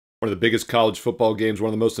One of the biggest college football games, one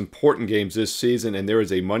of the most important games this season, and there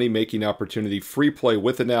is a money-making opportunity, free play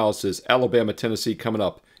with analysis, Alabama-Tennessee coming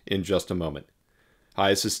up in just a moment.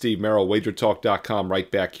 Hi, this is Steve Merrill, WagerTalk.com, right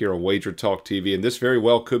back here on Wager Talk TV, and this very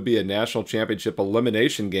well could be a national championship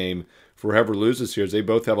elimination game for whoever loses here, as they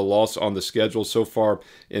both have a loss on the schedule so far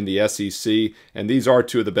in the SEC, and these are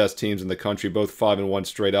two of the best teams in the country, both 5-1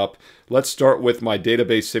 straight up. Let's start with my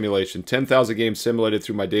database simulation. 10,000 games simulated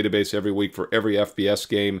through my database every week for every FBS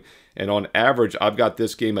game, and on average, I've got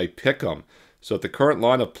this game a pick'em. So at the current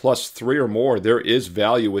line of +3 or more, there is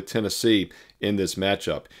value with Tennessee in this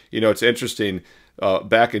matchup. You know, it's interesting.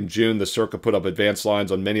 Back in June, the Circa put up advanced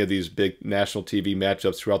lines on many of these big national TV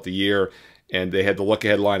matchups throughout the year, and they had the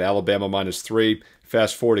look-ahead line Alabama -3.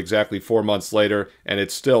 Fast forward exactly 4 months later, and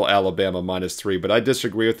it's still Alabama -3. But I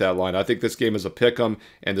disagree with that line. I think this game is a pick'em,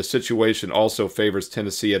 and the situation also favors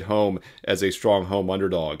Tennessee at home as a strong home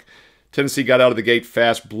underdog. Tennessee got out of the gate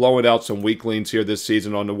fast, blowing out some weaklings here this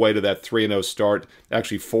season on the way to that 3-0 start.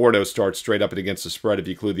 Actually, 4-0 start straight up and against the spread if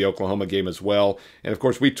you include the Oklahoma game as well. And, of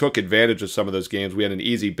course, we took advantage of some of those games. We had an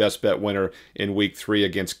easy best bet winner in Week 3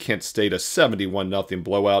 against Kent State, a 71-0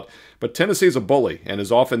 blowout. But Tennessee's a bully, and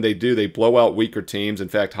as often they do, they blow out weaker teams. In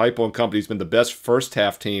fact, Heisman Company's been the best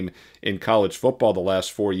first-half team in college football the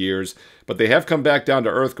last 4 years. But they have come back down to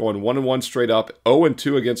earth, going 1-1 straight up,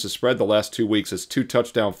 0-2 against the spread the last 2 weeks as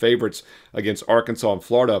 2-touchdown favorites against Arkansas and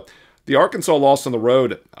Florida. The Arkansas loss on the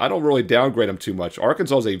road, I don't really downgrade them too much.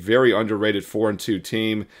 Arkansas is a very underrated 4-2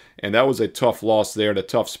 team, and that was a tough loss there and a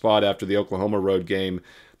tough spot after the Oklahoma road game.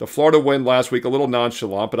 The Florida win last week, a little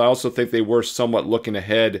nonchalant, but I also think they were somewhat looking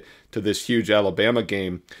ahead to this huge Alabama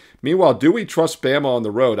game. Meanwhile, do we trust Bama on the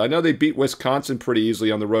road? I know they beat Wisconsin pretty easily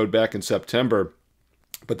on the road back in September,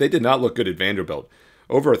 but they did not look good at Vanderbilt.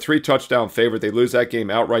 Over a 3-touchdown favorite, they lose that game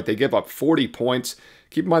outright. They give up 40 points.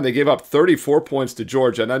 Keep in mind, they gave up 34 points to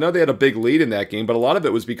Georgia, and I know they had a big lead in that game, but a lot of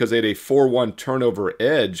it was because they had a 4-1 turnover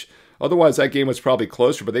edge. Otherwise, that game was probably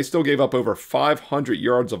closer, but they still gave up over 500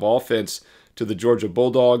 yards of offense to the Georgia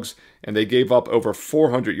Bulldogs, and they gave up over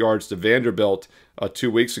 400 yards to Vanderbilt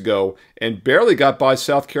 2 weeks ago, and barely got by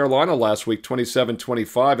South Carolina last week,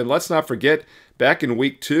 27-25. And let's not forget, back in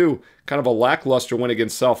Week 2, kind of a lackluster win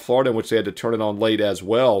against South Florida, in which they had to turn it on late as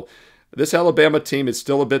well. This Alabama team is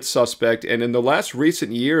still a bit suspect, and in the last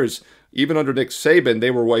recent years, even under Nick Saban,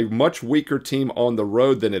 they were a much weaker team on the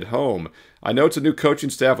road than at home. I know it's a new coaching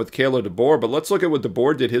staff with Kayla DeBoer, but let's look at what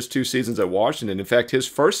DeBoer did his 2 seasons at Washington. In fact, his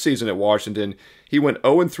first season at Washington, he went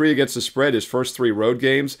 0-3 against the spread his first 3 road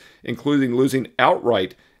games, including losing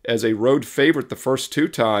outright as a road favorite the first 2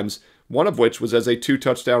 times, one of which was as a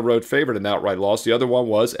 2-touchdown road favorite, an outright loss. The other one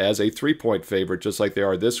was as a 3-point favorite, just like they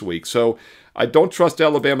are this week. So I don't trust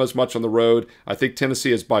Alabama as much on the road. I think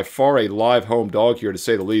Tennessee is by far a live home dog here, to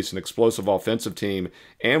say the least, an explosive offensive team,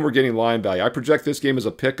 and we're getting line value. I project this game as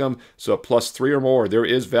a pick'em, so at +3 or more, there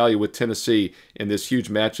is value with Tennessee in this huge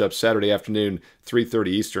matchup Saturday afternoon, 3:30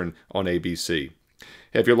 Eastern on ABC.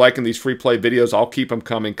 If you're liking these free play videos, I'll keep them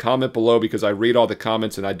coming. Comment below because I read all the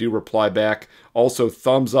comments and I do reply back. Also,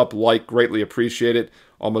 thumbs up, like, greatly appreciate it.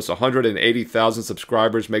 Almost 180,000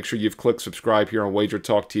 subscribers. Make sure you've clicked subscribe here on Wager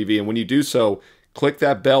Talk TV. And when you do so, click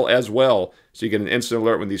that bell as well so you get an instant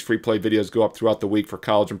alert when these free play videos go up throughout the week for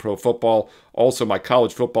college and pro football. Also, my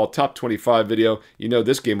college football top 25 video. You know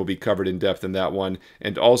this game will be covered in depth in that one.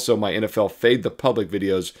 And also my NFL Fade the Public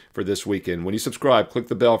videos for this weekend. When you subscribe, click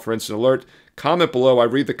the bell for instant alert. Comment below. I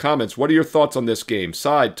read the comments. What are your thoughts on this game?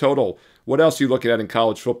 Side, total. What else are you looking at in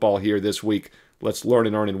college football here this week? Let's learn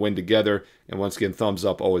and earn and win together. And once again, thumbs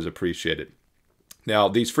up. Always appreciate it. Now,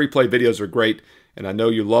 these free play videos are great, and I know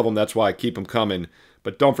you love them. That's why I keep them coming.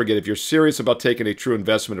 But don't forget, if you're serious about taking a true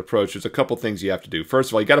investment approach, there's a couple things you have to do. First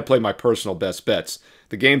of all, you got to play my personal best bets.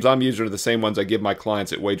 The games I'm using are the same ones I give my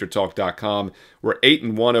clients at WagerTalk.com. We're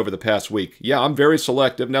 8-1 over the past week. Yeah, I'm very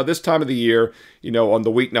selective. Now, this time of the year, you know, on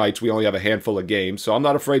the weeknights, we only have a handful of games, so I'm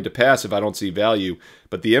not afraid to pass if I don't see value.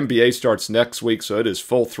 But the NBA starts next week, so it is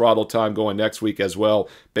full throttle time going next week as well.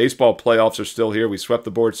 Baseball playoffs are still here. We swept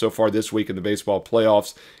the board so far this week in the baseball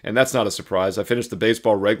playoffs, and that's not a surprise. I finished the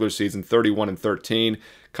baseball regular season 31-13.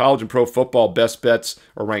 College and pro football best bets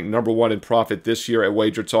are ranked #1 in profit this year at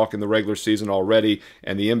Wager Talk in the regular season already,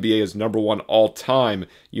 and the NBA is #1 all-time.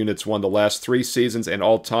 Units won the last 3 seasons and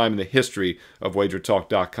all-time in the history of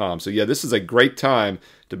WagerTalk.com. So yeah, this is a great time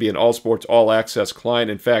to be an All Sports All Access client.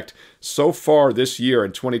 In fact, so far this year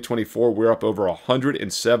in 2024, we're up over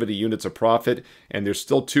 170 units of profit, and there's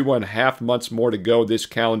still 2.5 months more to go this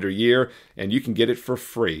calendar year, and you can get it for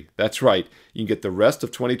free. That's right. You can get the rest of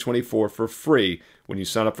 2024 for free when you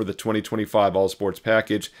sign up for the 2025 All Sports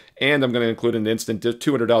package, and I'm going to include an instant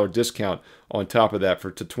 $200 discount on top of that for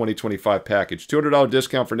the 2025 package. $200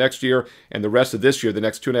 discount for next year, and the rest of this year, the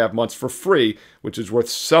next 2.5 months for free, which is worth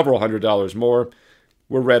several $100s more.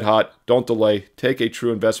 We're red hot. Don't delay. Take a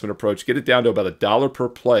true investment approach. Get it down to about $1 per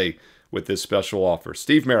play with this special offer.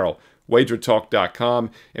 Steve Merrill,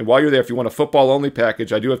 wagertalk.com. And while you're there, if you want a football-only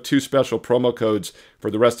package, I do have 2 special promo codes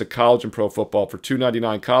for the rest of college and pro football for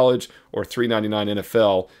 $2.99 college or $3.99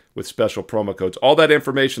 NFL with special promo codes. All that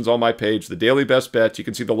information's on my page, the Daily Best Bets. You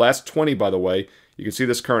can see the last 20, by the way. You can see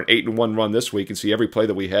this current 8-1 run this week and see every play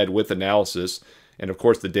that we had with analysis. And, of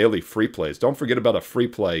course, the daily free plays. Don't forget about a free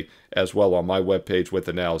play as well on my webpage with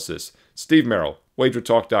analysis. Steve Merrill,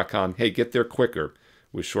 wagertalk.com. Hey, get there quicker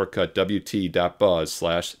with shortcut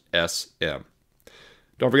wt.buzz/SM.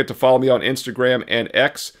 Don't forget to follow me on Instagram and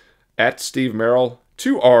X at Steve Merrill,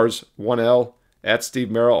 2 R's, 1 L, at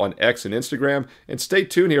Steve Merrill on X and Instagram. And stay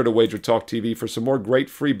tuned here to Wager Talk TV for some more great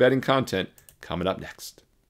free betting content coming up next.